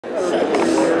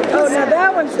Oh, now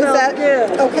that one smells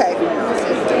good. Okay.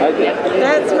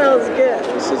 That smells good.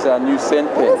 This is our new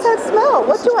scent pen. What does that smell?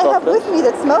 What do I have with me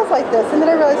that smells like this? And then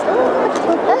I realized, oh, it's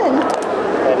a pen.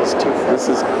 That is too fun. This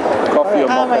is coffee or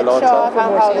mocha latte.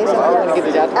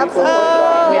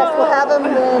 Absolutely. Yes, we'll have them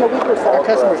in a week or so. Our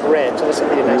customer's red, so this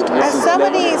would be a nice gift.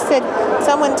 Somebody said,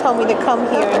 someone told me to come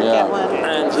here and get one.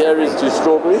 And here is the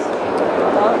strawberry.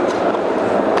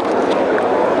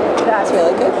 That's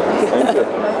really good. Thank you.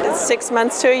 It's 6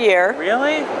 months to a year.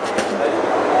 Really?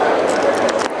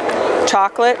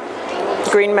 Chocolate,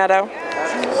 Green Meadow.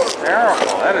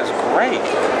 Terrible. That is great.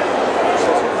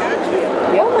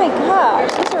 Oh my gosh,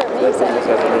 these are amazing.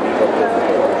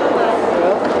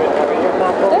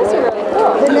 Those are really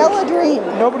cool. Vanilla Dream.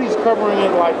 Nobody's covering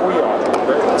it like we are.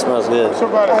 It smells good. I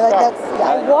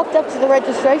walked up to the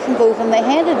registration booth and they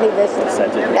handed me this,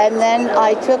 and then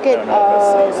I took it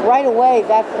right away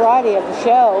that Friday of the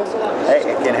show. Hey,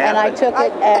 it can happen. And I took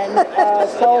it and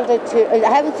sold it to,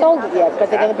 I haven't sold it yet, but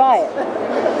they're going to buy it to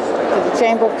the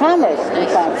Chamber of Commerce in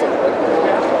Thompson.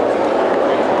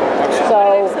 So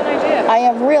I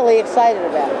am really excited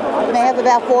about it. Can I have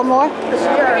about 4 more?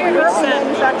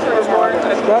 Manufacturers more.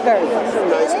 Strawberries.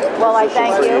 Well, I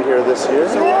thank you. Here this year.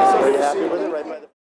 Are you happy with it?